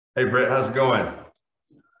Hey Brett, how's it going?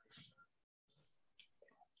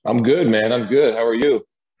 I'm good, man. I'm good. How are you?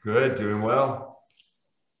 Good, doing well.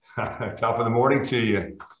 Top of the morning to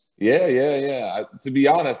you. Yeah. To be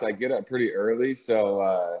honest, I get up pretty early,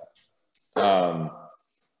 so um,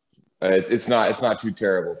 it's not too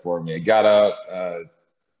terrible for me. I got up,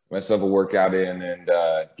 myself a workout in, and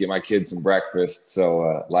get my kids some breakfast.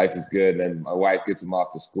 So life is good. And my wife gets them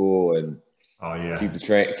off to school and Oh yeah. keep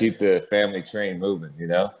the family train moving. You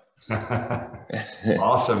know.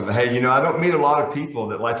 Awesome. Hey, I don't meet a lot of people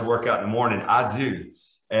that like to work out in the morning. I do.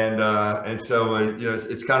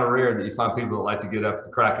 It's kind of rare that you find people that like to get up at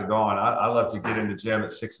the crack of dawn. I love to get in the gym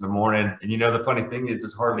at 6 in the morning. And the funny thing is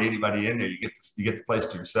there's hardly anybody in there. You get the place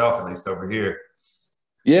to yourself, at least over here.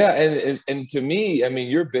 Yeah, and to me, I mean,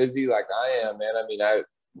 you're busy like I am, man. I mean,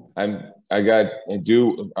 I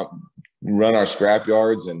do run our scrap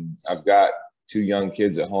yards, and I've got two young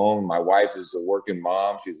kids at home. My wife is a working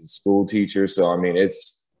mom; she's a school teacher. So I mean,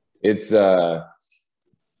 it's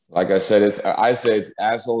like I said, I say it's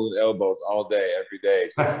assholes and elbows all day, every day,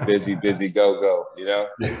 just busy, busy, go go. You know.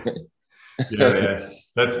 Yeah. Yeah.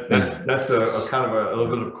 That's a kind of a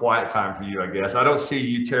little bit of quiet time for you, I guess. I don't see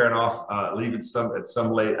you tearing off, leaving at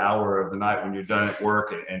some late hour of the night when you're done at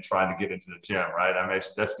work and trying to get into the gym, right? I mean,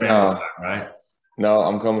 that's family No, time, right? no,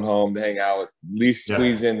 I'm coming home to hang out, at least Yeah.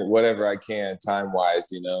 squeeze in whatever I can time wise.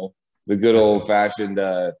 The good old fashioned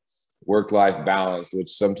work life balance, which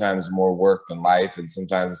sometimes more work than life, and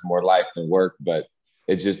sometimes more life than work. But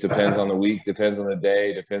it just depends on the week, depends on the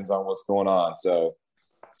day, depends on what's going on. So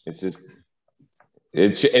it's just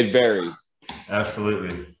it varies.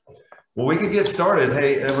 Absolutely. Well, we could get started.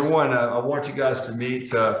 Hey, everyone, I want you guys to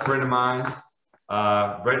meet a friend of mine,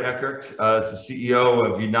 Brett Eckert, is the CEO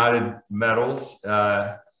of United Metals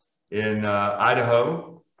in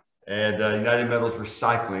Idaho and United Metals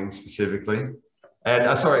Recycling specifically.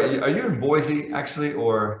 And sorry, are you in Boise actually,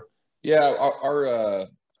 or? Yeah,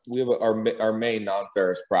 we have our main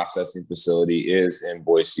non-ferrous processing facility is in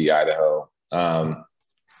Boise, Idaho.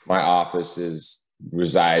 My office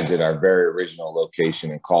resides at our very original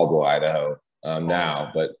location in Caldwell, Idaho,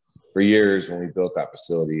 now. But for years, when we built that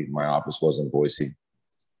facility, my office was in Boise.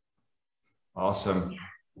 Awesome.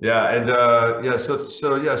 Yeah, and yeah.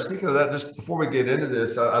 Speaking of that, just before we get into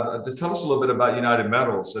this, to tell us a little bit about United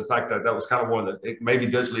Metals. In fact, that was kind of one that it maybe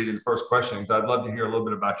does lead into the first question. Because I'd love to hear a little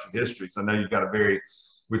bit about your history. Because I know you've got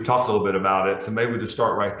we've talked a little bit about it. So maybe we just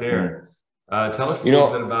start right Mm. there. Tell us a You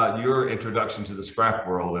little bit know, about your introduction to the scrap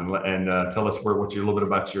world, and tell us a little bit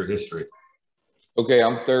about your history. okay,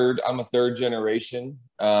 I'm a third generation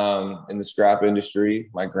in the scrap industry.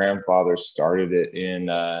 My grandfather started it in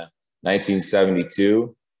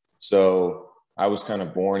 1972, so I was kind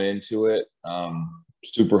of born into it.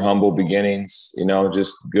 Super humble beginnings,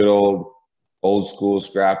 just good old school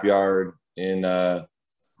scrap yard in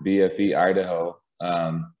BFE, Idaho.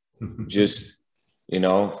 Just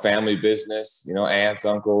family business. Aunts,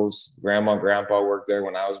 uncles, grandma, grandpa worked there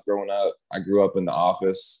when I was growing up. I grew up in the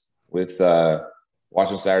office with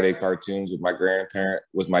watching Saturday cartoons with my grandparent,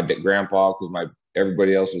 with my grandpa, because my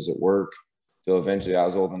everybody else was at work. So eventually, I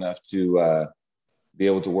was old enough to be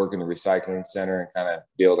able to work in the recycling center and kind of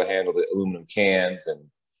be able to handle the aluminum cans and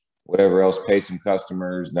whatever else, pay some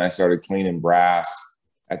customers. And I started cleaning brass.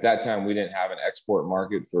 At that time, we didn't have an export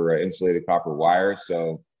market for insulated copper wire,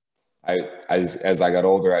 so as I got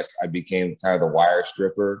older, I became kind of the wire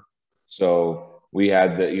stripper. So we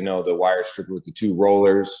had the wire stripper with the two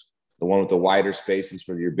rollers, the one with the wider spaces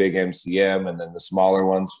for your big MCM, and then the smaller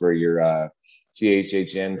ones for your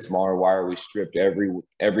THHN, smaller wire. We stripped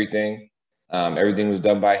everything. Everything was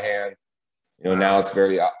done by hand. Now it's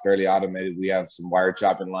fairly automated. We have some wire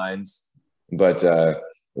chopping lines, but it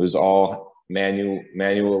was all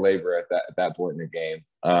manual labor at that point in the game.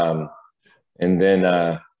 And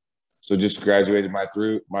then so just graduated my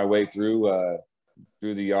way through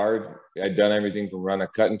the yard. I'd done everything from run a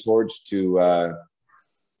cutting torch to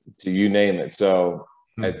you name it. So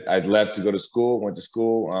I'd left to go to school, went to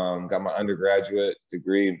school, got my undergraduate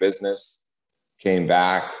degree in business, came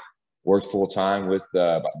back, worked full time with,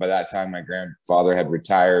 by that time, my grandfather had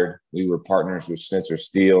retired. We were partners with Schnitzer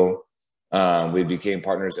Steel. We became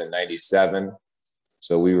partners in 97.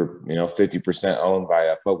 So we were, 50% owned by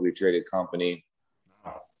a publicly traded company.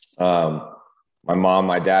 My mom,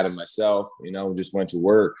 my dad, and myself, just went to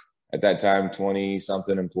work. At that time, 20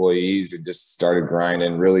 something employees, and just started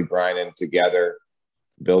really grinding together,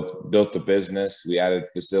 built the business. We added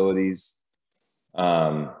facilities.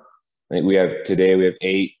 I think today we have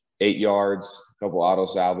eight yards, a couple auto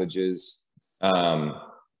salvages.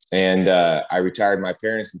 And I retired my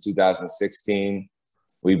parents in 2016.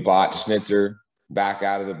 We bought Schnitzer back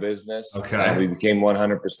out of the business. Okay. We became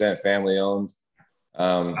 100% family owned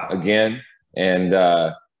again. And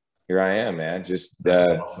here I am, man, just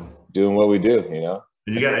awesome. doing what we do, you know.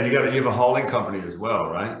 And you have a hauling company as well,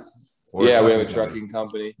 right? Or yeah, we have a trucking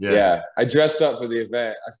company. Yeah. I dressed up for the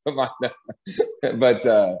event, but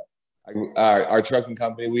our trucking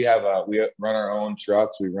company, we run our own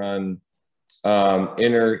trucks. We run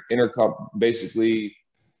basically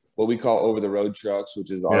what we call over the road trucks,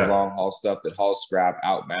 which is our long haul stuff that hauls scrap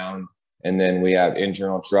outbound. And then we have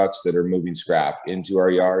internal trucks that are moving scrap into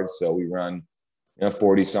our yards. So we run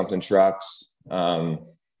 40 something trucks,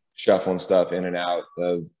 shuffling stuff in and out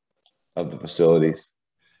of the facilities.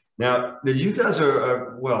 Now you guys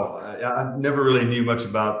I never really knew much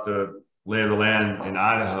about the lay of the land in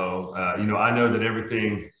Idaho. I know that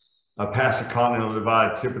everything past the Continental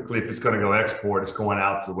Divide, typically, if it's going to go export, it's going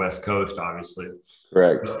out to the West Coast, obviously.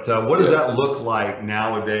 Correct. But what does that look like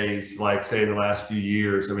nowadays, like, say, in the last few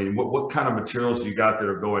years? I mean, what kind of materials you got that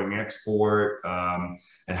are going export? And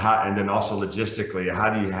then also logistically, how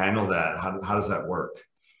do you handle that? How does that work?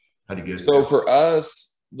 How do you get it? So for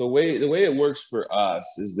us, the way it works for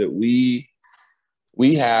us is that we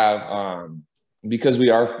have, because we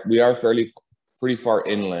are pretty far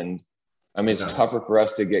inland. I mean, it's tougher for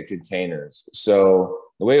us to get containers. So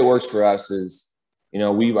the way it works for us is,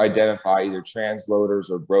 we identify either transloaders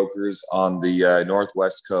or brokers on the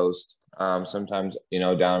Northwest coast, sometimes,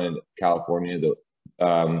 down in California, the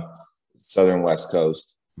Southern West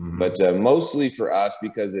coast. Mm-hmm. But mostly for us,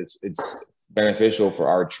 because it's beneficial for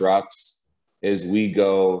our trucks, is we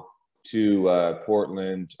go to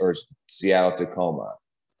Portland or Seattle, Tacoma,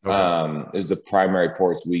 is the primary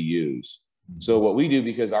ports we use. So what we do,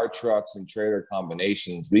 because our trucks and trailer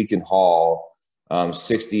combinations, we can haul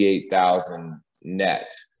 68,000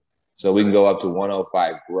 net. So we can go up to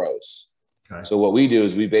 105 gross. Okay. So what we do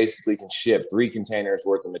is we basically can ship 3 containers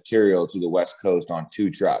worth of material to the West Coast on 2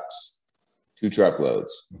 trucks, 2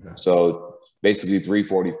 truckloads. Okay. So basically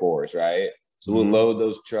 344s, right? So we'll load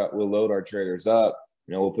we'll load our trailers up.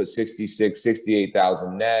 We'll put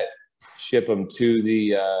 68,000 net, ship them to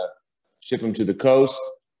the coast.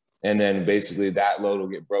 And then basically that load will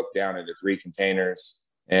get broke down into 3 containers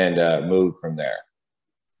and moved from there.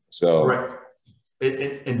 So, right.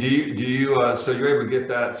 And do you so you're able to get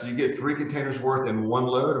that? So you get 3 containers worth in one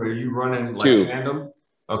load, or are you running like 2 tandem?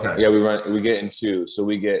 Okay. Yeah, we get in 2. So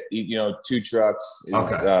we get 2 trucks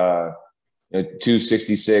is 2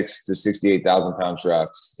 66 to 68,000 pound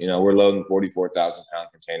trucks. We're loading 44,000 pound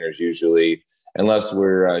containers usually, unless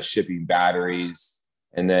we're shipping batteries.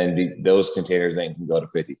 And then those containers then can go to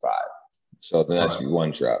 55. So then that's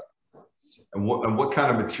 1 truck. And what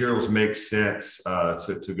kind of materials make sense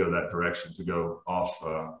to go that direction, to go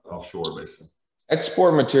offshore, basically?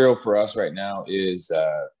 Export material for us right now is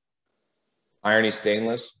irony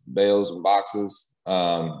stainless, bales and boxes,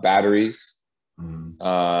 batteries.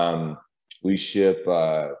 Mm-hmm. We ship,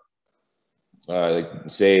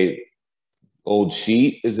 say, old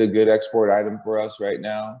sheet is a good export item for us right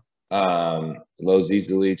now. Loads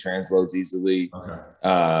easily, transloads easily.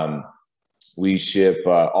 Okay. We ship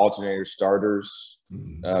alternator starters,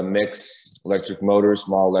 mix electric motors,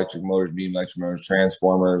 small electric motors, medium electric motors,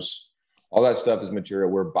 transformers. All that stuff is material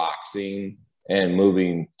we're boxing and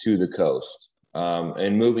moving to the coast,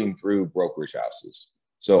 and moving through brokerage houses.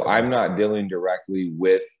 So I'm not dealing directly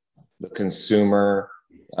with the consumer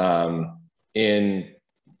in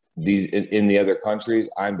the other countries.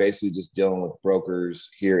 I'm basically just dealing with brokers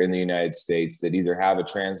here in the United States that either have a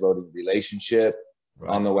transloading relationship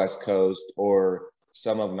on the West Coast, or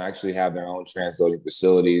some of them actually have their own transloading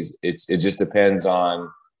facilities. It just depends on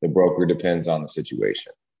the broker, depends on the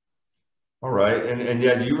situation. All right, and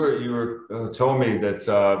yeah, you were told me that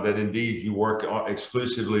that indeed you work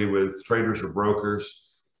exclusively with traders or brokers,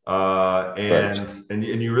 and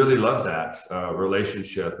you really love that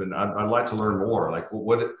relationship. And I'd like to learn more. Like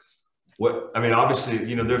what I mean, obviously,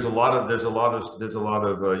 there's a lot of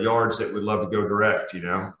yards that would love to go direct,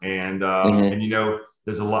 and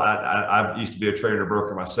there's a lot. I used to be a trader and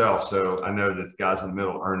broker myself, so I know that the guys in the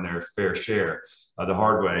middle earn their fair share the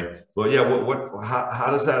hard way. Well, yeah.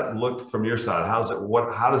 How does that look from your side? How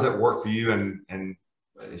does that work for you? And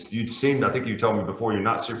you seem, I think you told me before, you're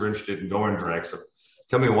not super interested in going direct. So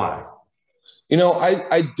tell me why.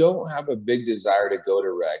 I don't have a big desire to go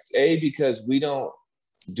direct. Because we don't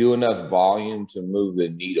do enough volume to move the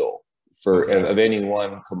needle of any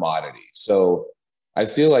one commodity. So I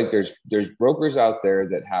feel like there's brokers out there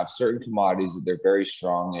that have certain commodities that they're very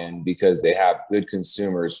strong in because they have good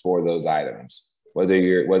consumers for those items.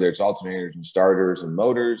 Whether it's alternators and starters and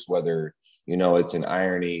motors, whether it's an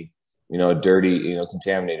irony, dirty,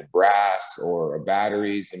 contaminated brass or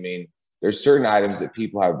batteries. I mean, there's certain items that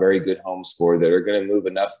people have very good homes for that are going to move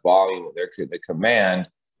enough volume that they're going to command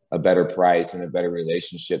a better price and a better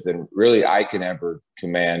relationship than really I can ever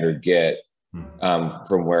command or get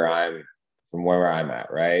from where I'm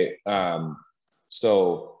at, right?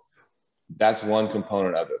 So that's one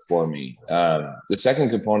component of it for me. The second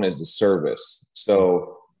component is the service.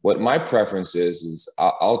 So what my preference is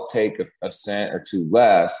I'll take a cent or two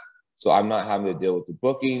less. So I'm not having to deal with the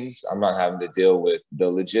bookings. I'm not having to deal with the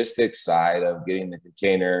logistics side of getting the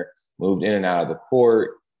container moved in and out of the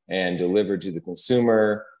port and delivered to the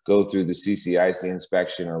consumer, go through the CCIC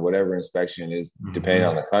inspection or whatever inspection is, depending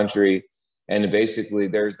on the country. And basically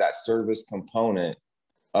there's that service component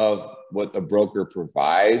of what the broker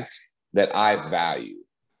provides that I value.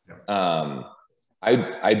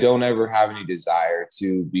 I don't ever have any desire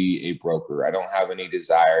to be a broker. I don't have any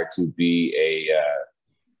desire to be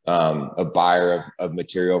a buyer of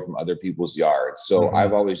material from other people's yards. So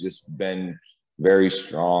I've always just been very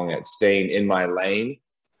strong at staying in my lane.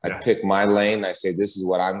 I pick my lane. I say, this is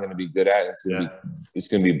what I'm going to be good at. It's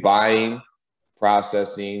going to be buying,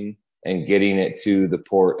 processing, and getting it to the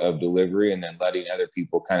port of delivery, and then letting other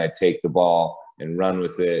people kind of take the ball and run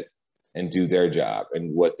with it and do their job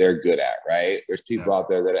and what they're good at, right? There's people out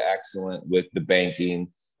there that are excellent with the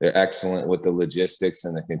banking. They're excellent with the logistics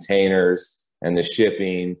and the containers and the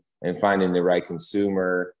shipping and finding the right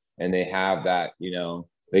consumer. And they have that,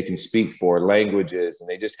 they can speak 4 languages, and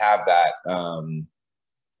they just have that,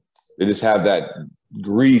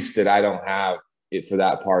 grease that I don't have it for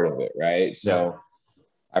that part of it, right? So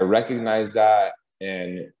I recognize that,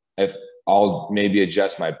 and if I'll maybe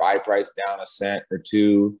adjust my buy price down a cent or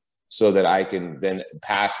two so that I can then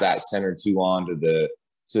pass that cent or two on to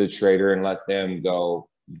the trader and let them go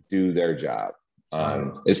do their job.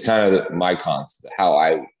 It's kind of my concept, how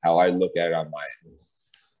I look at it on my end.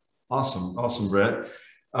 Awesome, Brett.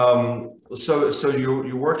 So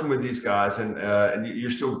you're working with these guys, and you're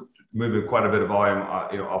still moving quite a bit of volume,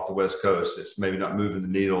 off the West Coast. It's maybe not moving the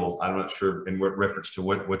needle. I'm not sure in what reference to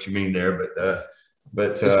what you mean there,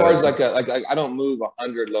 but as far as like I don't move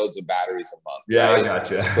 100 loads of batteries a month. Yeah, right? I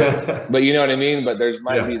gotcha. but you know what I mean? But there's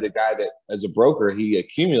might be the guy that, as a broker, he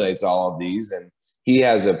accumulates all of these and he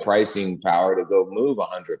has a pricing power to go move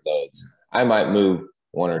 100 loads. I might move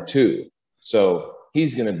 1 or 2. So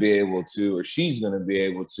he's going to be able to, or she's going to be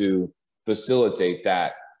able to facilitate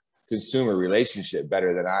that consumer relationship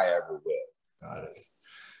better than I ever will. Got it.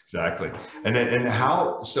 Exactly. And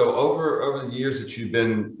how, so over the years that you've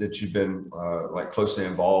been like closely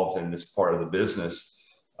involved in this part of the business,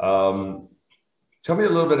 tell me a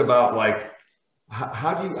little bit about like,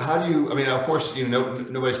 how do you, I mean, of course,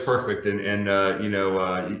 nobody's perfect, and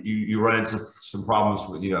you run into some problems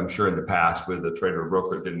with, I'm sure in the past with a trader or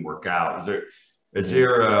broker that didn't work out. Is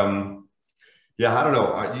there yeah, I don't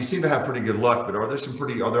know. You seem to have pretty good luck, but are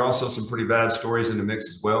there also some pretty bad stories in the mix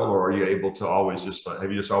as well? Or are you able to always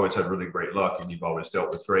have you just always had really great luck, and you've always dealt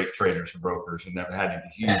with great traders and brokers and never had any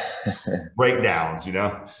huge breakdowns,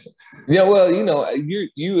 Yeah, well, you know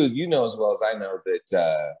as well as I know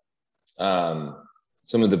that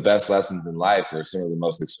some of the best lessons in life are some of the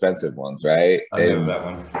most expensive ones, right? I know that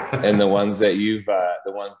one. And the ones that you've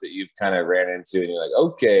kind of ran into and you're like,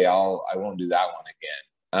 okay, I won't do that one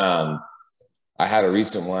again. I had a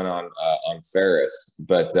recent one on Ferris,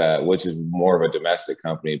 but which is more of a domestic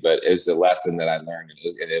company, but it's a lesson that I learned,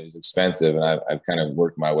 and it was expensive, and I've kind of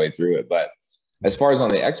worked my way through it. But as far as on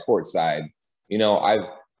the export side, I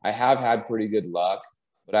have had pretty good luck,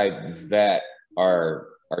 but I vet our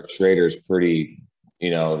traders pretty,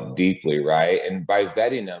 deeply, right? And by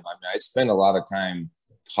vetting them, I mean, I spend a lot of time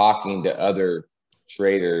talking to other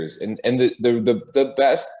traders, and the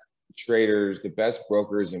best traders, the best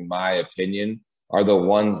brokers, in my opinion, are the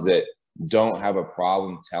ones that don't have a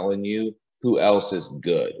problem telling you who else is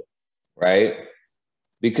good, right?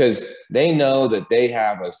 Because they know that they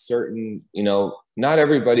have a certain, not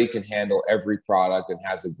everybody can handle every product and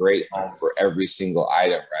has a great home for every single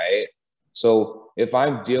item, right? So if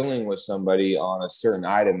I'm dealing with somebody on a certain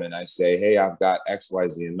item and I say, hey, I've got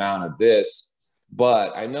XYZ amount of this,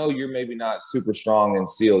 but I know you're maybe not super strong in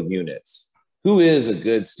sealed units. Who is a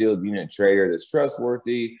good sealed unit trader that's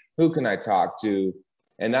trustworthy? Who can I talk to?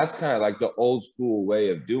 And that's kind of like the old school way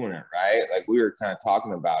of doing it, right? Like we were kind of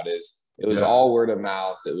talking about it was all word of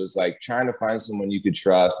mouth. It was like trying to find someone you could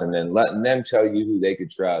trust and then letting them tell you who they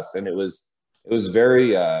could trust. And it was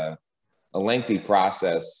very a lengthy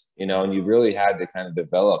process, and you really had to kind of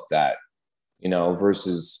develop that,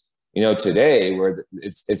 versus, today where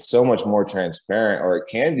it's so much more transparent, or it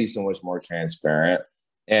can be so much more transparent.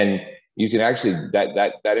 And you can actually,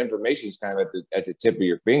 that information is kind of at the tip of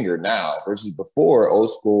your finger now versus before.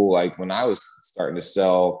 Old school, like when I was starting to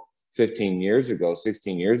sell 15 years ago,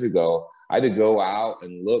 16 years ago, I had to go out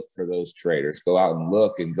and look for those traders, go out and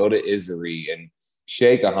look and go to Isery and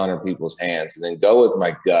shake 100 people's hands and then go with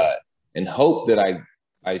my gut and hope that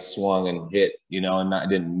I swung and hit, you know, and I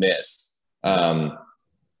didn't miss. And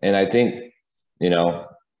I think, you know,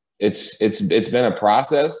 it's been a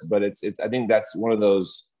process, but it's I think that's one of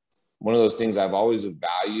those things I've always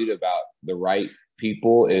valued about the right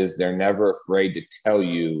people is they're never afraid to tell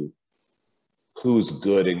you who's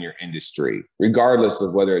good in your industry, regardless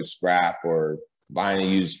of whether it's scrap or buying a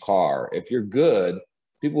used car. If you're good,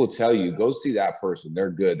 people will tell you, go see that person.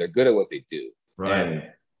 They're good. They're good at what they do. Right.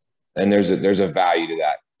 And there's a value to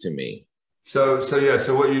that to me. So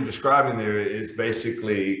what you're describing there is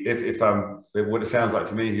basically, what it sounds like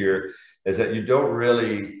to me here is that you don't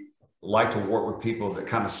really like to work with people that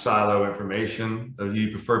kind of silo information. Or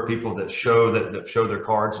you prefer people that show their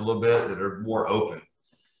cards a little bit, that are more open.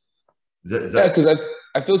 Yeah, because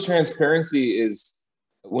I feel transparency is,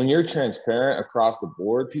 when you're transparent across the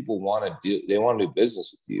board, people want to do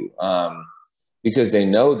business with you. Because they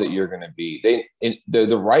know that you're going to be,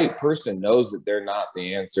 the right person knows that they're not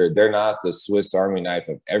the answer. They're not the Swiss Army knife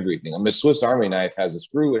of everything. I mean, a Swiss Army knife has a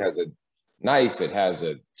screw, it has a knife, it has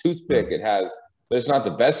a toothpick, but it's not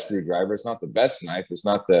the best screwdriver. It's not the best knife.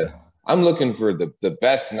 I'm looking for the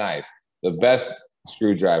best knife, the best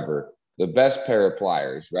screwdriver, the best pair of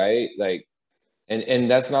pliers, right? Like, and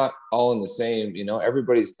that's not all in the same, you know,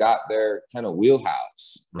 everybody's got their kind of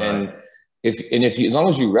wheelhouse. Right. And if you, as long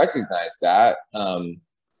as you recognize that,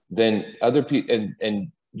 then other people,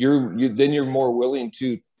 and you're more willing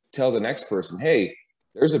to tell the next person, hey,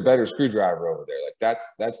 there's a better screwdriver over there. Like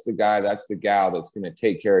that's the guy, that's the gal that's going to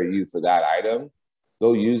take care of you for that item.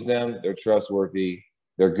 Go use them. They're trustworthy.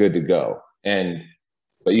 They're good to go.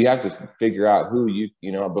 But you have to figure out who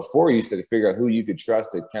you know, before you used to figure out who you could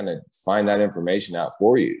trust to kind of find that information out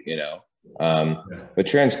for you, you know. But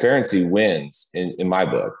transparency wins in my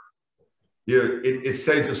book. It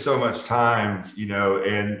saves us so much time, you know,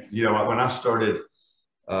 and, you know, when I started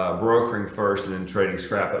brokering first and then trading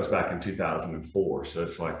scrap, that was back in 2004. So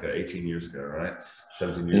it's like 18 years ago, right?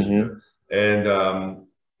 17 years ago.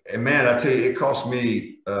 And man, I tell you, it cost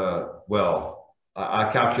me, I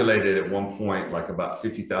calculated at one point, like about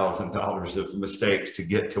 $50,000 of mistakes to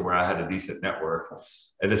get to where I had a decent network.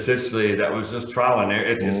 And essentially that was just trial and error.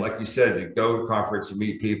 It's just like you said, you go to a conference, you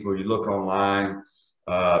meet people, you look online,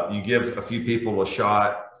 you give a few people a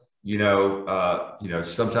shot, you know,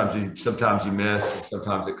 sometimes you miss,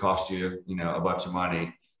 sometimes it costs you, you know, a bunch of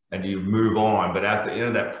money and you move on. But at the end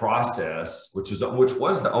of that process, which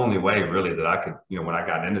was the only way really that I could, you know, when I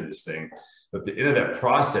got into this thing, but at the end of that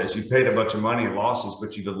process, you paid a bunch of money in losses,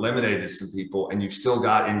 but you've eliminated some people and you've still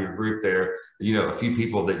got in your group there, you know, a few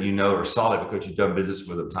people that you know are solid because you've done business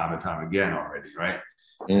with them time and time again already, right?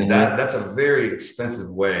 And that's a very expensive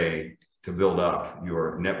way to build up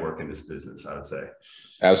your network in this business, I would say.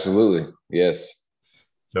 Absolutely. Yes.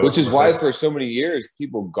 So, which is why for so many years,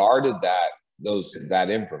 people guarded that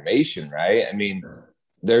information, right? I mean,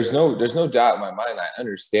 there's no doubt in my mind. I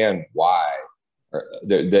understand why,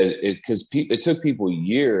 because it took people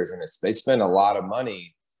years, and they spend a lot of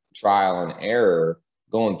money, trial and error,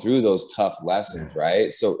 going through those tough lessons,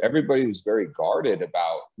 right? So everybody was very guarded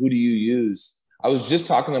about who do you use. I was just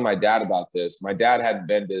talking to my dad about this. My dad hadn't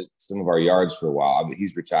been to some of our yards for a while, but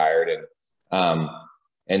he's retired,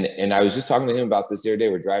 and I was just talking to him about this the other day.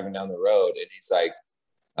 We're driving down the road, and he's like,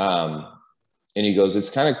 and he goes, it's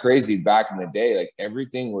kind of crazy back in the day. Like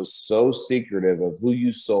everything was so secretive of who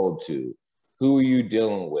you sold to, who are you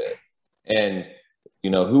dealing with, and you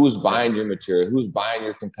know who was buying your material, who's buying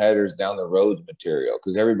your competitors down the road material,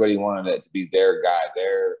 because everybody wanted it to be their guy,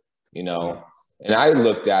 you know. And I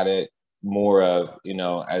looked at it more of, you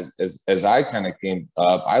know, as I kind of came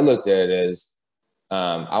up, I looked at it as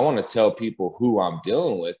I want to tell people who I'm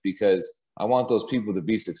dealing with because I want those people to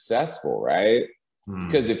be successful, right?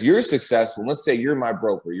 Because if you're successful, let's say you're my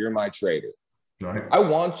broker, you're my trader, right? I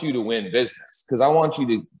want you to win business because I want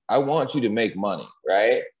you to make money,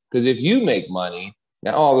 right? Because if you make money,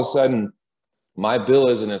 now all of a sudden my bill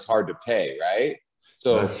isn't as hard to pay, right?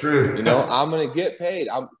 So that's true. You know, I'm going to get paid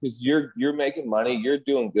because you're making money, you're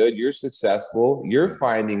doing good, you're successful, you're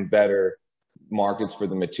finding better markets for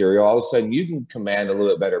the material. All of a sudden you can command a little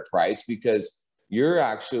bit better price because you're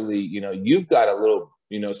actually, you know, you've got a little,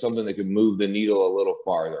 you know, something that can move the needle a little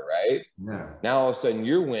farther, right? Yeah. Now all of a sudden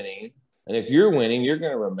you're winning. And if you're winning, you're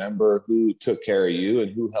going to remember who took care of you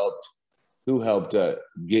and who helped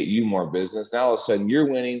get you more business. Now all of a sudden you're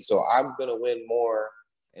winning. So I'm going to win more.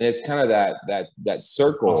 And it's kind of that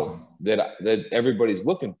circle Awesome. that everybody's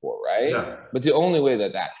looking for, right? Yeah. But the only way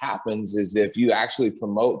that happens is if you actually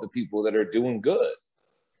promote the people that are doing good.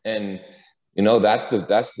 And that's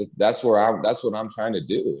what I'm trying to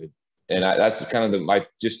do. And that's kind of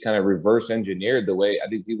just kind of reverse engineered the way I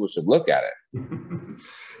think people should look at it.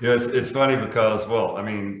 Yeah, it's funny because, well, I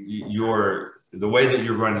mean, the way that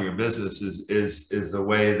you're running your business is the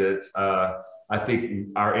way that I think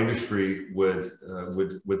our industry would.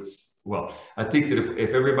 Well, I think that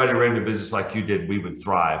if everybody ran a business like you did, we would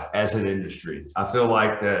thrive as an industry. I feel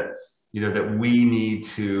like that, that we need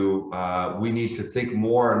to think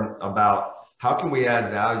more about how can we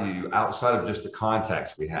add value outside of just the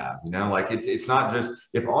contacts we have. Like it's not just,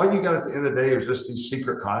 if all you got at the end of the day is just these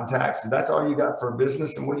secret contacts and that's all you got for a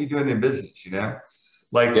business, and what are you doing in business?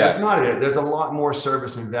 Like that's not it. There's a lot more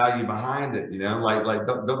service and value behind it. Like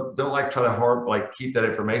don't try to keep that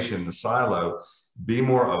information in the silo. Be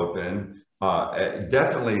more open.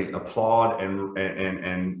 Definitely applaud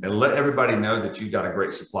and let everybody know that you got a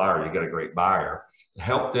great supplier, you got a great buyer.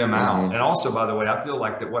 Help them out. And also, by the way, I feel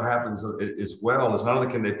like that what happens as well is not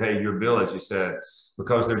only can they pay your bill, as you said,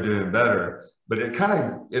 because they're doing better, but it kind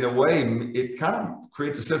of, in a way, it kind of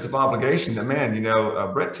creates a sense of obligation that, man,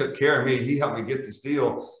 Brett took care of me. He helped me get this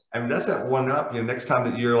deal. I mean, that's that one up. Next time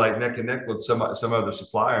that you're like neck and neck with some other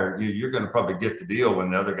supplier, you're going to probably get the deal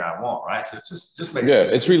when the other guy won't, right? So it just makes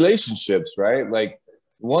it's relationships, right? Like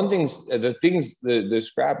the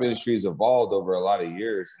scrap industry has evolved over a lot of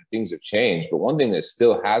years and things have changed. But one thing that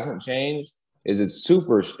still hasn't changed is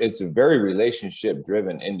it's a very relationship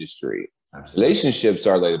driven industry. Absolutely. Relationships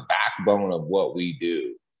are the backbone of what we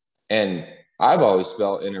do. And I've always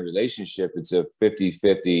felt in a relationship, it's a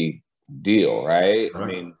 50-50 deal, right? I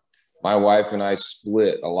mean, my wife and I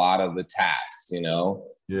split a lot of the tasks,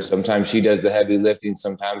 Yeah. Sometimes she does the heavy lifting,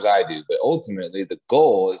 sometimes I do. But ultimately, the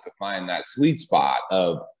goal is to find that sweet spot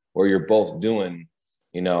of where you're both doing,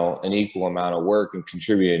 an equal amount of work and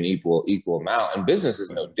contributing an equal amount. And business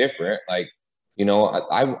is no different. Like,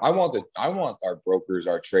 I want our brokers,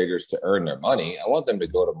 our traders to earn their money. I want them to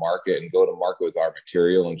go to market with our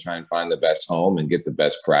material and try and find the best home and get the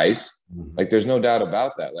best price. Mm-hmm. Like, there's no doubt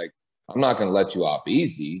about that. Like, I'm not going to let you off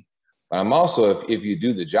easy, but I'm also, if you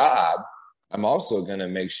do the job, I'm also going to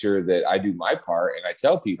make sure that I do my part and I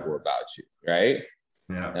tell people about you. Right.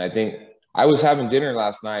 Yeah. And I think I was having dinner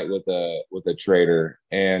last night with a trader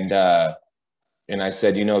and I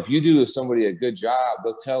said, if you do somebody a good job,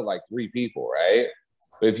 they'll tell like 3 people. Right.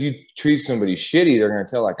 But if you treat somebody shitty, they're going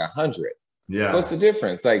to tell like 100. Yeah. What's the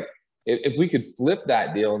difference? Like if we could flip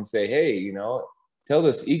that deal and say, hey, tell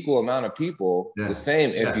this equal amount of people the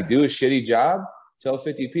same. If you do a shitty job, tell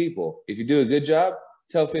 50 people. If you do a good job,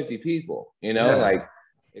 tell 50 people, like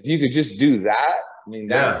if you could just do that, I mean,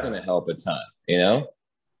 that's going to help a ton, Yeah.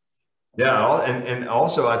 And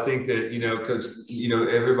also I think that, because,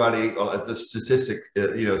 everybody, the statistic,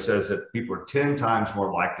 says that people are 10 times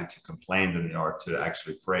more likely to complain than they are to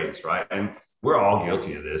actually praise. Right. And we're all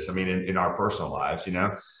guilty of this. I mean, in our personal lives,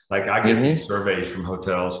 like I get these surveys from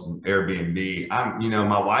hotels, from Airbnb.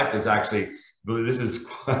 My wife is actually, this is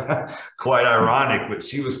quite ironic, but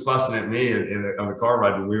she was fussing at me on the car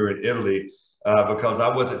ride when we were in Italy because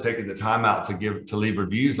I wasn't taking the time out to leave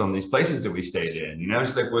reviews on these places that we stayed in.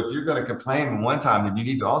 She's like, well, if you're going to complain one time, then you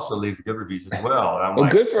need to also leave good reviews as well. And I'm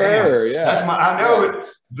like, good for her. Yeah, I know it.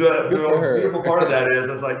 The beautiful part of that is,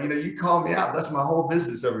 I was like, you call me out. That's my whole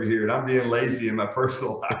business over here, and I'm being lazy in my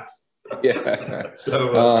personal life. Yeah.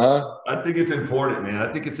 So I think it's important, man.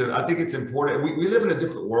 I think it's important. We live in a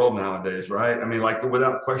different world nowadays, right? I mean, like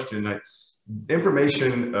without question, like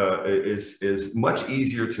information is much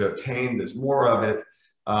easier to obtain. There's more of it.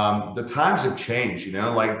 The times have changed,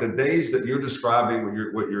 like the days that you're describing,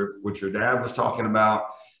 what your dad was talking about.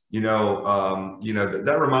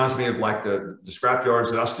 That reminds me of like the scrap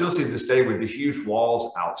yards that I still see this day with the huge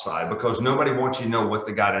walls outside because nobody wants you to know what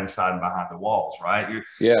they got inside and behind the walls, right?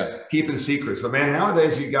 You're keeping secrets. But man,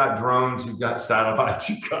 nowadays you got drones, you've got satellites,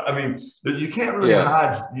 you can't really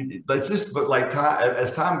hide. But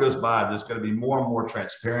as time goes by, there's going to be more and more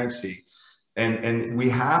transparency. And we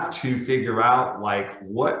have to figure out like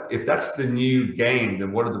what, if that's the new game,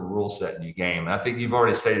 then what are the rules set new game? And I think you've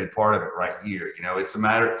already stated part of it right here.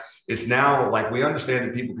 It's now like we understand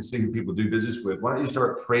that people can see who people do business with. Why don't you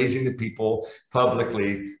start praising the people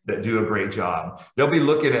publicly that do a great job? They'll be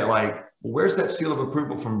looking at like, well, where's that seal of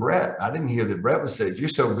approval from Brett? I didn't hear that Brett was saying, you're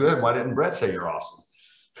so good. Why didn't Brett say you're awesome?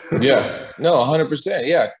 Yeah, no, 100%.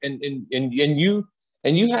 Yeah.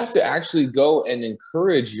 And you have to actually go and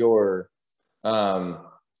encourage your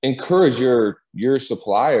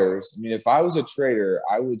suppliers. I mean, if I was a trader,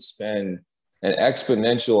 I would spend an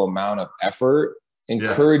exponential amount of effort,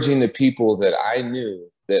 encouraging the people that I knew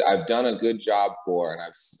that I've done a good job for, and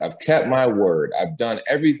I've kept my word. I've done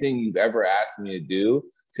everything you've ever asked me to do,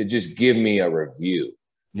 to just give me a review,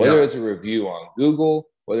 whether it's a review on Google,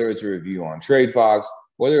 whether it's a review on TradeFox,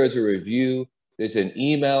 whether it's a review, there's an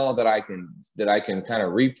email that I can kind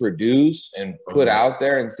of reproduce and put out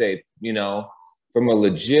there and say, you know, from a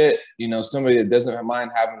legit, you know, somebody that doesn't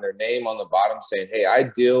mind having their name on the bottom saying, hey, I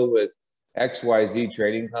deal with XYZ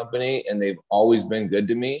trading company and they've always been good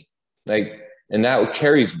to me. Like, and that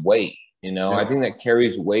carries weight, you know. I think that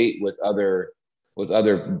carries weight with other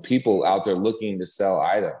people out there looking to sell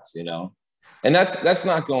items, you know. And that's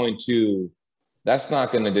not going to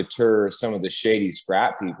deter some of the shady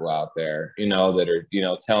scrap people out there, you know, that are, you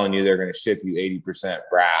know, telling you they're going to ship you 80%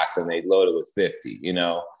 brass and they load it with 50, you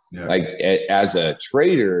know. Like as a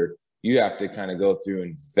trader, you have to kind of go through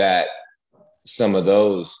and vet some of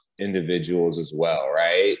those individuals as well,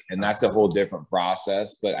 right? And that's a whole different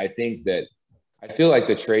process. But I think that I feel like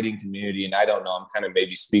the trading community, and I don't know, I'm kind of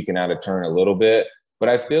maybe speaking out of turn a little bit, but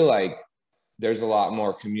I feel like there's a lot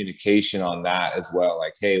more communication on that as well.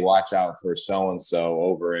 Like, hey, watch out for so-and-so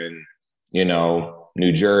over in, you know,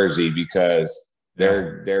 New Jersey, because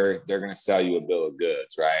they're going to sell you a bill of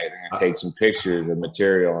goods, right? They're going to take some pictures of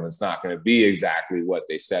material and it's not going to be exactly what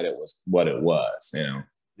they said it was, what it was, you know?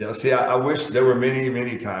 Yeah. See, I wish there were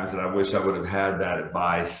many times that I wish I would have had that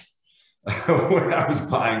advice when I was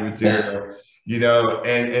buying material, you know,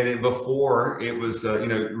 and before it was, you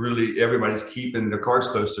know, really everybody's keeping their cards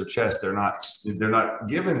close to their chest. They're not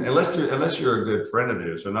giving, unless you're a good friend of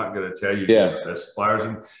theirs, they're not going to tell you the best suppliers,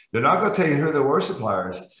 and they're not going to tell you who the worst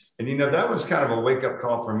suppliers. And, you know, that was kind of a wake up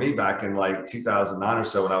call for me back in like 2009 or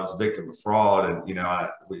so, when I was a victim of fraud. And, you know,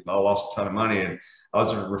 I lost a ton of money, and I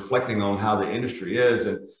was reflecting on how the industry is.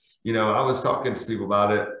 And, you know, I was talking to people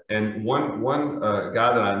about it. And one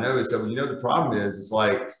guy that I know, he said, well, you know, the problem is, it's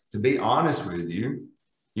like, to be honest with you,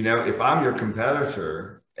 you know, if I'm your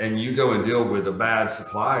competitor and you go and deal with a bad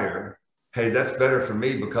supplier, hey, that's better for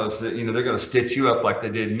me, because, you know, they're going to stitch you up like they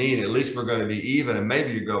did me, and at least we're going to be even, and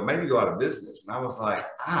maybe you go out of business. And I was like,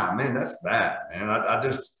 man, that's bad, man.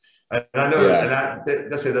 I know,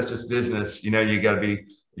 and that's just business. You know, you got to be,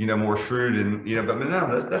 you know, more shrewd, and, you know, but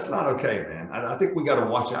no, that's not okay, man. I think we got to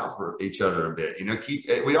watch out for each other a bit. You know,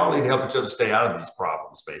 we all need to help each other stay out of these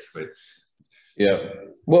problems, basically. Yeah.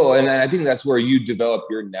 Well, and I think that's where you develop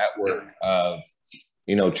your network of,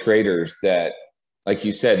 you know, traders that, like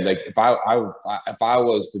you said, like if I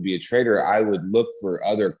was to be a trader, I would look for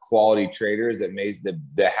other quality traders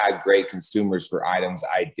that had great consumers for items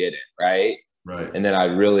I didn't, right? Right. And then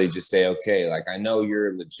I'd really just say, okay, like, I know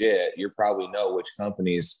you're legit. You probably know which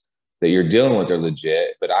companies that you're dealing with are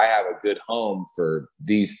legit, but I have a good home for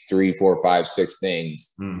these 3, 4, 5, 6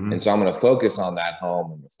 things. Mm-hmm. And so I'm going to focus on that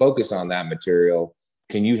home and focus on that material.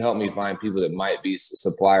 Can you help me find people that might be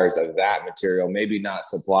suppliers of that material? Maybe not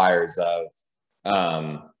suppliers of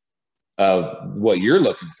what you're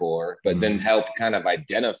looking for, but then help kind of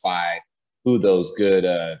identify who those good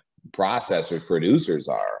processors, producers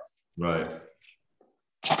are. Right.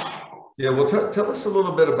 Yeah. Well, tell us a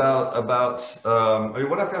little bit about I mean,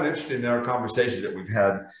 what I found interesting in our conversation that we've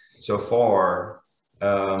had so far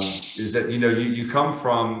is that, you know, you come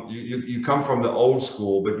from the old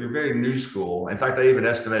school, but you're very new school. In fact, I even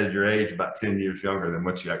estimated your age about 10 years younger than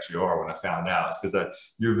what you actually are when I found out, because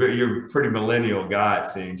you're a pretty millennial guy, it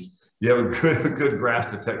seems. You have a good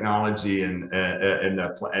grasp of technology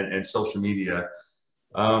and social media.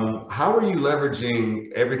 How are you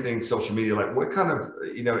leveraging everything social media? Like, what kind of,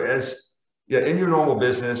 you know, in your normal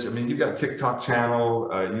business, I mean, you've got a TikTok channel,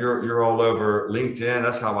 you're all over LinkedIn.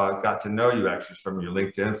 That's how I got to know you, actually, from your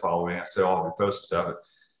LinkedIn following. I see all of your posts and stuff.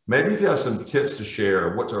 Maybe if you have some tips to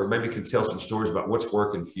share, or maybe could tell some stories about what's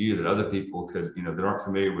working for you that other people could, you know, that aren't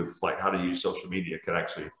familiar with, like, how to use social media, could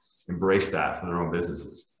actually embrace that for their own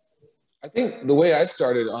businesses. I think the way I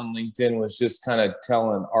started on LinkedIn was just kind of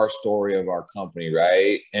telling our story of our company,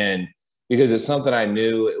 right? And because it's something I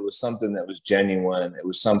knew, it was something that was genuine. It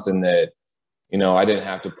was something that, you know, I didn't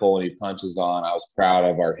have to pull any punches on. I was proud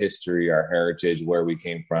of our history, our heritage, where we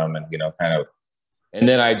came from, and, you know, kind of. And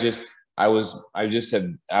then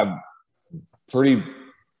I'm pretty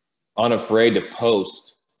unafraid to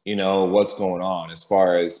post, you know, what's going on, as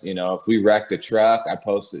far as, you know, if we wrecked a truck, I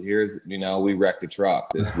posted, here's, you know, we wrecked a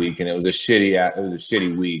truck this week, and it was a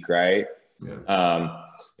shitty week, right? Yeah.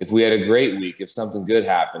 If we had a great week, if something good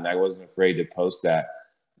happened, I wasn't afraid to post that.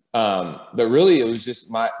 But really, it was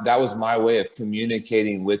just that was my way of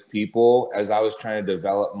communicating with people as I was trying to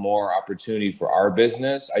develop more opportunity for our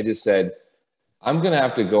business. I just said, I'm going to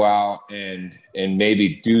have to go out and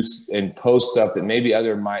maybe do and post stuff that maybe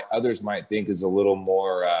others might think is a little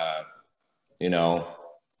more, you know,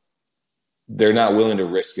 they're not willing to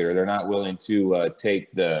risk it, or they're not willing to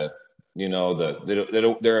take the, you know,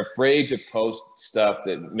 they're afraid to post stuff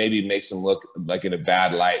that maybe makes them look like in a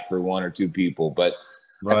bad light for one or two people. But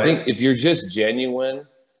Right. I think if you're just genuine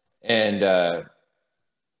and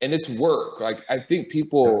it's work, like I think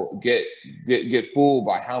people get fooled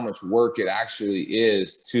by how much work it actually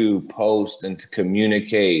is to post and to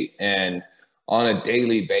communicate and on a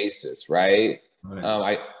daily basis, right?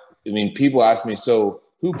 I mean, people ask me, so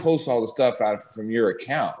who posts all the stuff from your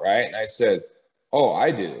account, right? And I said, oh,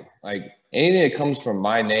 I do. Like anything that comes from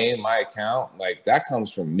my name, my account, like that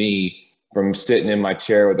comes from me, from sitting in my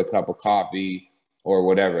chair with a cup of coffee or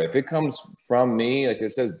whatever. If it comes from me, like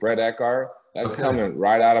it says Brett Eckhart, that's coming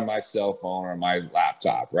right out of my cell phone or my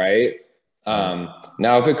laptop, right?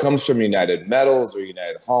 Now, if it comes from United Metals or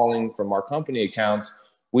United Hauling, from our company accounts,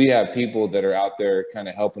 we have people that are out there kind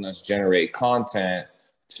of helping us generate content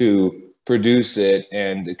to produce it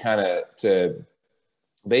and to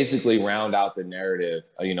basically round out the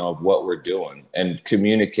narrative, you know, of what we're doing and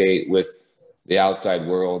communicate with the outside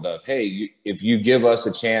world of, hey, if you give us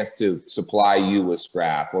a chance to supply you with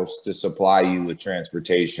scrap or to supply you with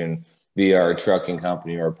transportation via our trucking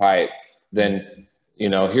company or pipe, then, you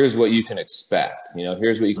know, here's what you can expect. You know,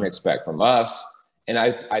 here's what you can expect from us. And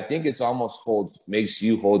I think it's almost makes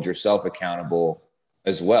you hold yourself accountable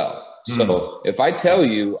as well. So if I tell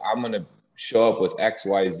you I'm going to show up with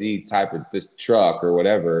XYZ type of this truck or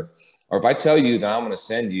whatever, or if I tell you that I'm going to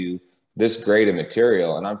send you this grade of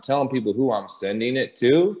material and I'm telling people who I'm sending it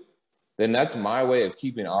to, then that's my way of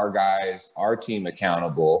keeping our team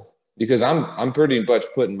accountable, because I'm pretty much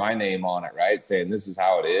putting my name on it, right? Saying this is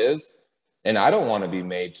how it is. And I don't want to be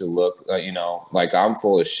made to look, you know, like I'm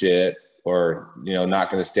full of shit or, you know, not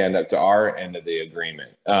going to stand up to our end of the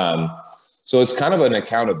agreement. So it's kind of an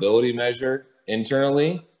accountability measure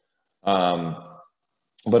internally,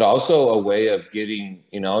 but also a way of getting,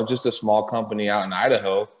 you know, just a small company out in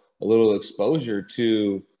Idaho, a little exposure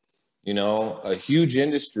to, you know, a huge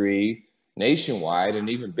industry nationwide and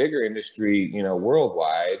even bigger industry, you know,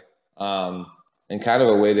 worldwide, and kind of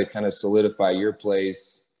a way to kind of solidify your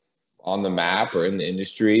place on the map or in the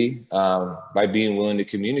industry, by being willing to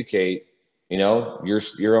communicate, you know,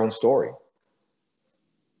 your own story.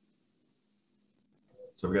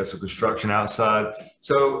 So we got some construction outside.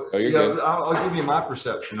 So you know, I'll give you my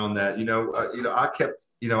perception on that. You know, I kept,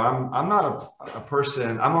 you know, I'm not a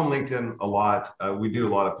person. I'm on LinkedIn a lot. We do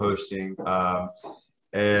a lot of posting, but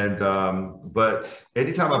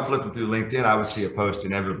anytime I'm flipping through LinkedIn, I would see a post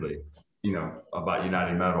inevitably, you know, about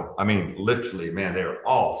United Metal. I mean, literally, man, they're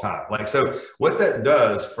all the time. Like, so what that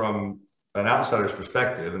does from an outsider's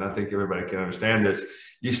perspective, and I think everybody can understand this,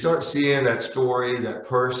 you start seeing that story, that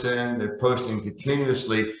person, they're posting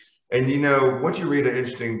continuously. And, you know, once you read an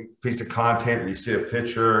interesting piece of content, you see a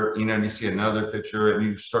picture, you know, and you see another picture and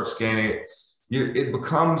you start scanning it, it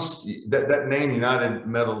becomes that name, United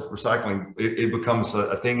Metals Recycling, it becomes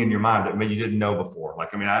a thing in your mind that maybe you didn't know before.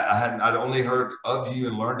 Like, I mean, I'd only heard of you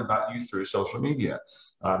and learned about you through social media.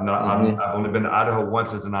 I've only been to Idaho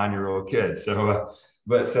once as a 9-year-old kid. So,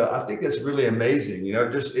 but I think it's really amazing. You know,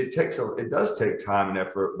 it does take time and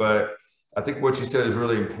effort, but I think what you said is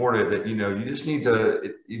really important, that, you know,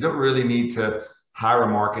 you don't really need to hire a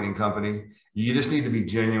marketing company. You just need to be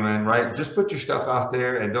genuine, right? Just put your stuff out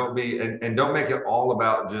there and don't make it all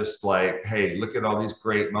about just like, hey, look at all these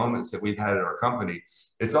great moments that we've had at our company.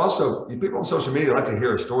 It's also, people on social media like to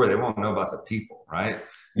hear a story. They want to know about the people, right?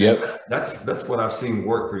 Yep. That's what I've seen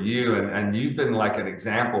work for you. And you've been like an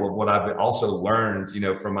example of what I've also learned, you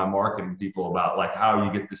know, from my marketing people about like how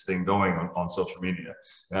you get this thing going on social media.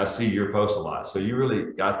 And I see your posts a lot. So you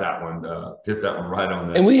really got that one, hit that one right on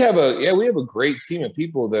there. And we have a great team of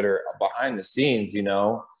people that are behind the scenes, you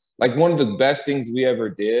know. Like one of the best things we ever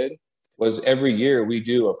did was every year we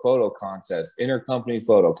do a photo contest, intercompany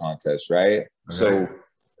photo contest, right? Okay. So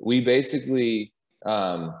we basically,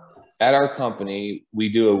 at our company, we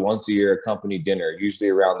do a once a year company dinner, usually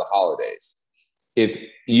around the holidays. If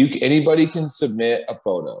anybody can submit a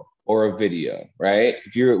photo or a video, right?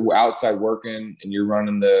 If you're outside working and you're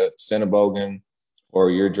running the Cinnabogan or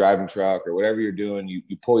you're driving truck or whatever you're doing,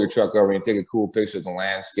 you pull your truck over and you take a cool picture of the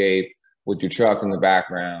landscape with your truck in the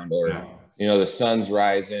background, or, you know, the sun's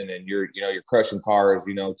rising and you're crushing cars,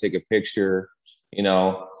 you know, take a picture, you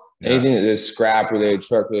know. Anything that is scrap related,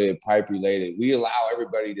 truck related, pipe related, we allow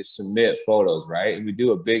everybody to submit photos, right? And we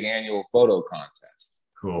do a big annual photo contest.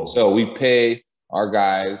 Cool. So we pay our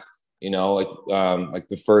guys, you know, like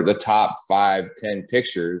the top 5-10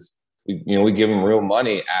 pictures, we give them real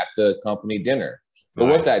money at the company dinner. But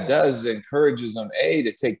what that does is encourages them, A,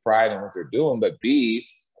 to take pride in what they're doing, but B,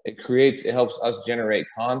 it helps us generate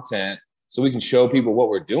content so we can show people what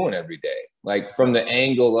we're doing every day, like from the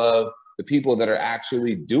angle of the people that are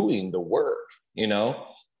actually doing the work, you know?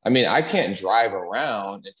 I mean, I can't drive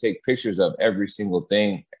around and take pictures of every single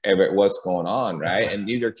thing, what's going on, right? And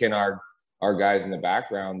neither can our guys in the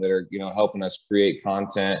background that are, helping us create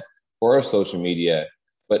content for our social media.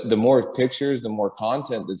 But the more pictures, the more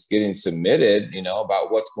content that's getting submitted,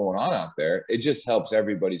 about what's going on out there, it just helps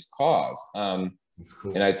everybody's cause. That's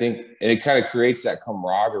cool. And I think, it kind of creates that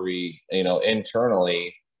camaraderie,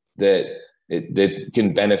 internally that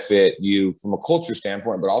can benefit you from a culture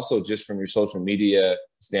standpoint, but also just from your social media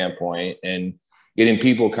standpoint, and getting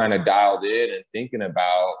people kind of dialed in and thinking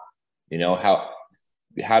about,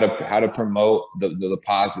 how to promote the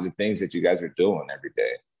positive things that you guys are doing every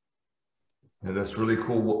day. Yeah, that's really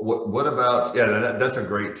cool. What about, that's a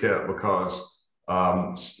great tip, because,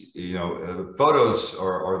 photos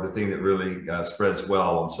are the thing that really spreads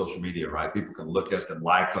well on social media, right? People can look at them,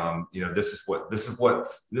 like them. This is what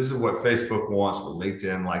Facebook wants, what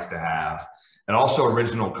LinkedIn likes to have, and also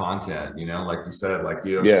original content. Like you said, I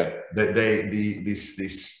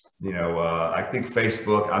think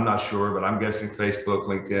Facebook, I'm not sure, but I'm guessing Facebook,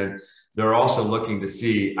 LinkedIn, they're also looking to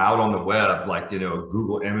see out on the web,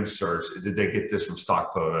 Google image search, did they get this from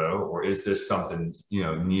stock photo, or is this something,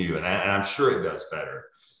 new? And I'm sure it does better.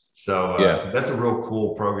 So that's a real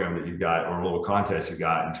cool program that you've got, or a little contest you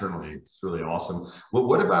got internally. It's really awesome.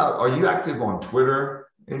 What about, are you active on Twitter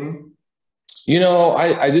any?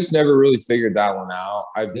 I just never really figured that one out.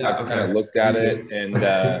 I've kind of looked at it, and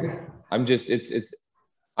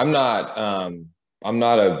I'm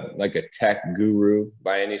not a tech guru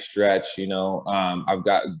by any stretch. I've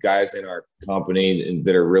got guys in our company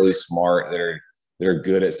that are really smart, that are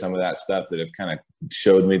good at some of that stuff, that have kind of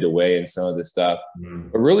showed me the way in some of the stuff.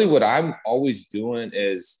 But really what I'm always doing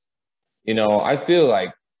is, I feel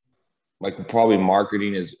like probably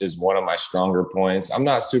marketing is one of my stronger points. I'm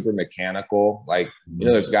not super mechanical.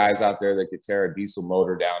 There's guys out there that could tear a diesel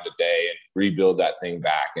motor down today and rebuild that thing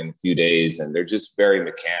back in a few days. And they're just very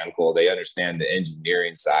mechanical. They understand the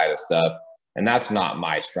engineering side of stuff. And that's not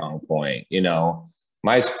my strong point.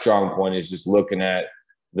 My strong point is just looking at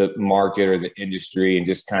the market or the industry and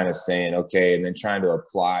just kind of saying, okay, and then trying to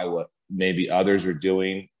apply what maybe others are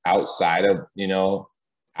doing outside of,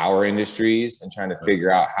 our industries, and trying to figure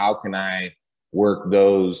out how can I work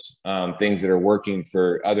those things that are working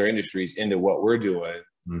for other industries into what we're doing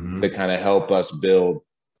to kind of help us build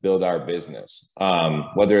our business,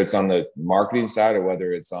 whether it's on the marketing side or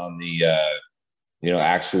whether it's on the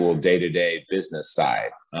actual day-to-day business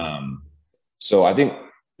side. So I think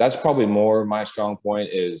that's probably more my strong point,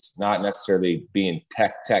 is not necessarily being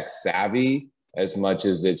tech savvy as much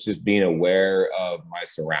as it's just being aware of my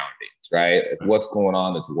surroundings, right? What's going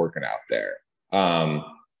on that's working out there.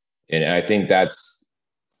 And I think that's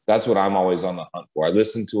what I'm always on the hunt for. I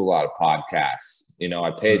listen to a lot of podcasts.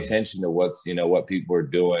 I pay attention to what people are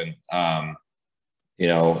doing,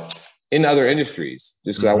 in other industries,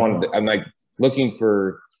 just because I'm looking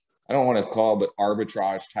for, I don't want to call it, but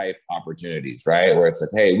arbitrage type opportunities, right? Where it's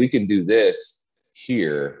like, hey, we can do this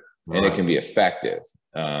here and it can be effective.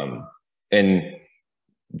 And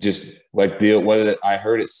just what I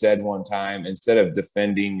heard it said one time, instead of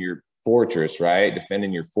defending your fortress, right?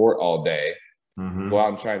 Defending your fort all day, go out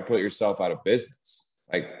and try and put yourself out of business.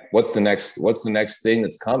 What's the next thing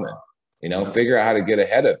that's coming? Figure out how to get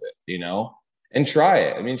ahead of it, and try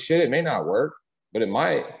it. I mean, shit, it may not work, but it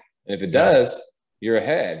might. And if it does, you're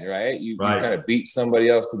ahead, right? You kind of beat somebody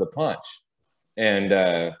else to the punch. And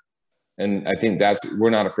I think we're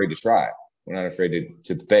not afraid to try. We're not afraid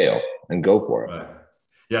to fail and go for it. Right.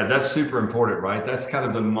 Yeah, that's super important, right? That's kind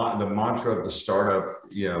of the mantra of the startup,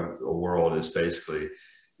 world, is basically,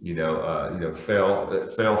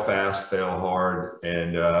 fail fast, fail hard,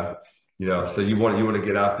 and so you want to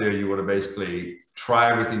get out there. You want to basically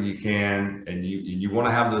try everything you can, and you want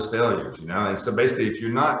to have those failures, And so basically,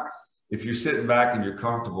 if you're sitting back and you're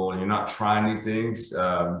comfortable and you're not trying new things,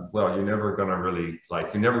 well, you're never going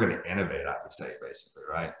to innovate, I would say, basically,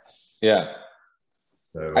 right? Yeah.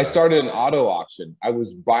 So, I started an auto auction. I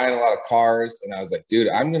was buying a lot of cars, and I was like, dude,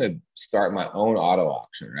 I'm going to start my own auto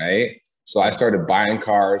auction, right? So I started buying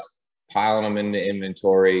cars, piling them into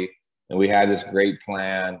inventory, and we had this great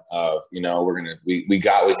plan of, we had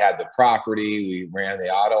the property, we ran the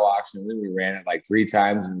auto auction, then we ran it 3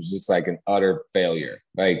 times, and it was just an utter failure.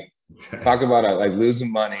 Talk about like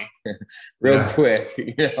losing money real quick,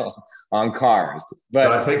 on cars. But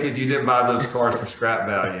so I take it you didn't buy those cars for scrap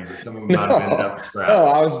value, but some of them no, might have ended up scrap. no,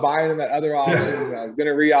 I was buying them at other auctions and I was going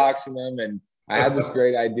to re-auction them, and I had this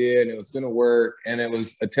great idea and it was going to work, and it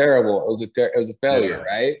was a failure,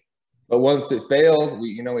 right? But once it failed,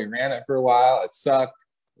 we ran it for a while. It sucked.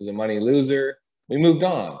 It was a money loser. We moved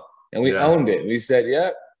on and we owned it. We said,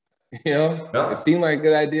 yep. It seemed like a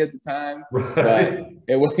good idea at the time, but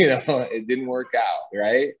it didn't work out,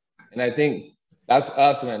 right? And I think that's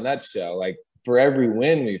us in a nutshell. Like for every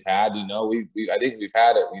win we've had, I think we've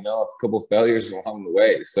had a couple of failures along the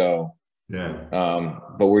way. So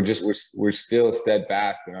but we're still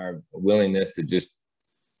steadfast in our willingness to just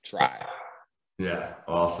try. Yeah,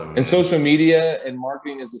 awesome. And social media and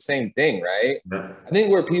marketing is the same thing, right? Yeah. I think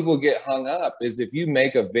where people get hung up is if you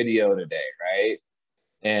make a video today, right?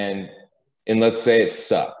 And let's say it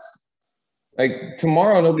sucks. Like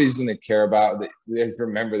tomorrow, nobody's going to care about they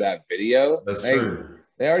remember that video. That's true.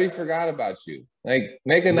 They already forgot about you. Like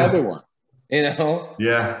make another one,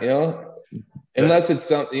 Yeah. Unless it's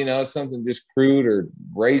something just crude or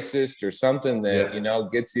racist or something that,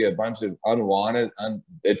 gets you a bunch of unwanted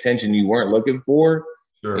attention you weren't looking for,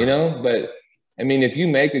 but I mean, if you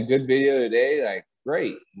make a good video today, like,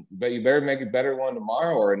 great, but you better make a better one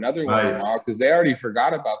tomorrow or another one tomorrow, because they already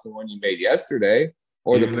forgot about the one you made yesterday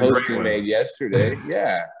or the post you made yesterday.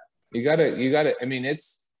 Yeah, you gotta. I mean,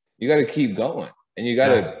 you gotta keep going, and you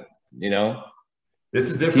gotta,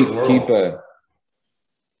 it's a different world.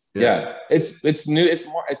 It's new. It's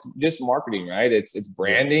just marketing, right? It's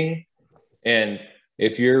branding, and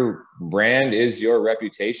if your brand is your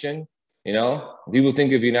reputation, people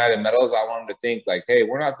think of United Metals. I want them to think like, hey,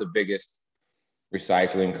 we're not the biggest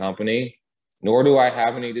recycling company, nor do I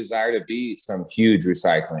have any desire to be some huge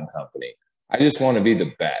recycling company. I just want to be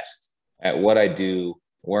the best at what I do,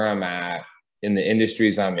 where I'm at, in the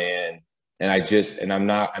industries I'm in, and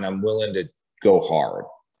I'm willing to go hard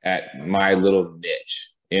at my little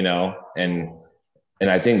niche, and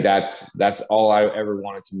I think that's all I ever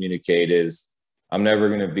want to communicate is I'm never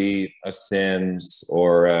going to be a Sims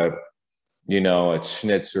or a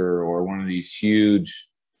Schnitzer or one of these huge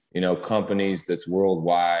companies that's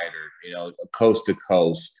worldwide or, coast to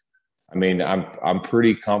coast. I mean, I'm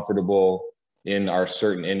pretty comfortable in our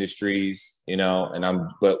certain industries,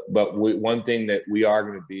 but one thing that we are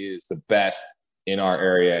going to be is the best in our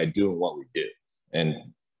area at doing what we do. And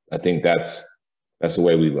I think that's the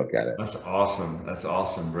way we look at it. That's awesome. That's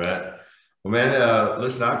awesome, Brett. Well, man,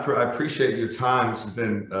 listen, I appreciate your time. This has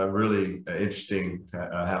been really interesting to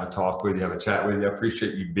have a talk with you, have a chat with you. I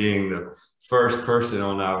appreciate you being the first person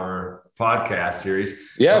on our podcast series.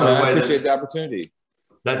 Yeah, man, I appreciate the opportunity.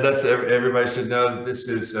 That's everybody should know that this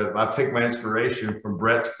is, I take my inspiration from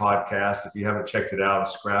Brett's podcast. If you haven't checked it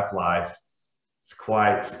out, Scrap Life. It's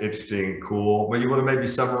quite interesting, cool. Well, you want to maybe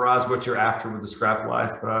summarize what you're after with the Scrap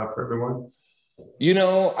Life for everyone?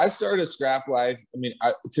 I started Scrap Life. I mean,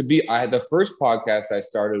 the first podcast I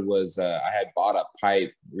started was I had bought a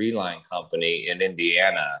pipe reline company in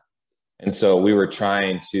Indiana. And so we were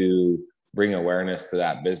trying to bring awareness to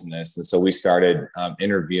that business. And so we started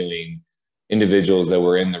interviewing individuals that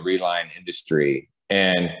were in the reline industry,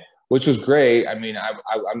 and which was great. I mean,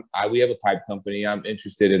 we have a pipe company. I'm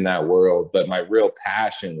interested in that world, but my real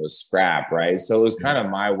passion was scrap, right? So it was kind of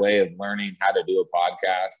my way of learning how to do a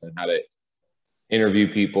podcast and how to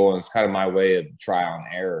interview people, and it's kind of my way of trial and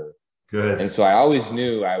error. Good. And so I always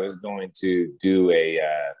knew I was going to do a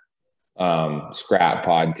scrap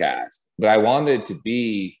podcast, but I wanted it to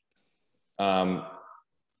be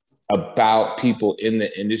about people in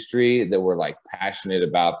the industry that were like passionate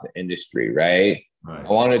about the industry, right? I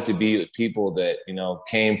wanted it to be people that,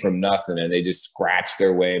 came from nothing and they just scratched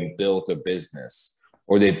their way and built a business,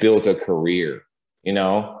 or they built a career.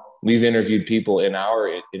 We've interviewed people in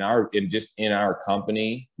our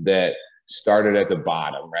company that started at the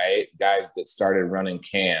bottom, right? Guys that started running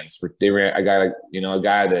cans a guy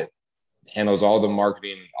that handles all the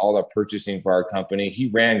marketing, all the purchasing for our company.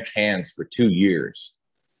 He ran cans for 2 years,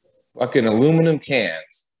 fucking aluminum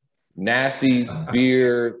cans, nasty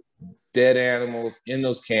beer, dead animals in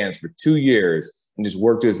those cans for 2 years, and just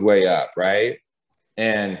worked his way up, right?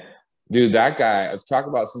 And dude, that guy, I've talked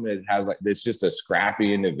about somebody that has that's just a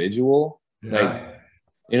scrappy individual. Yeah.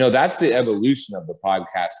 That's the evolution of the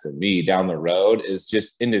podcast for me down the road, is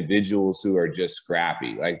just individuals who are just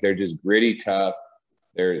scrappy. Like they're just gritty, tough.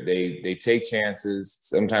 They take chances.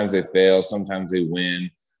 Sometimes they fail, sometimes they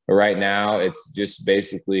win. But right now it's just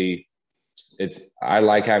basically, I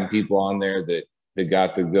like having people on there that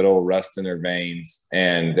got the good old rust in their veins,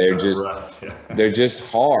 and they're just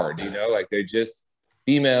hard, like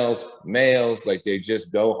females, males, like they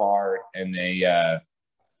just go hard, and they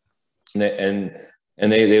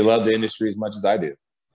love the industry as much as I do.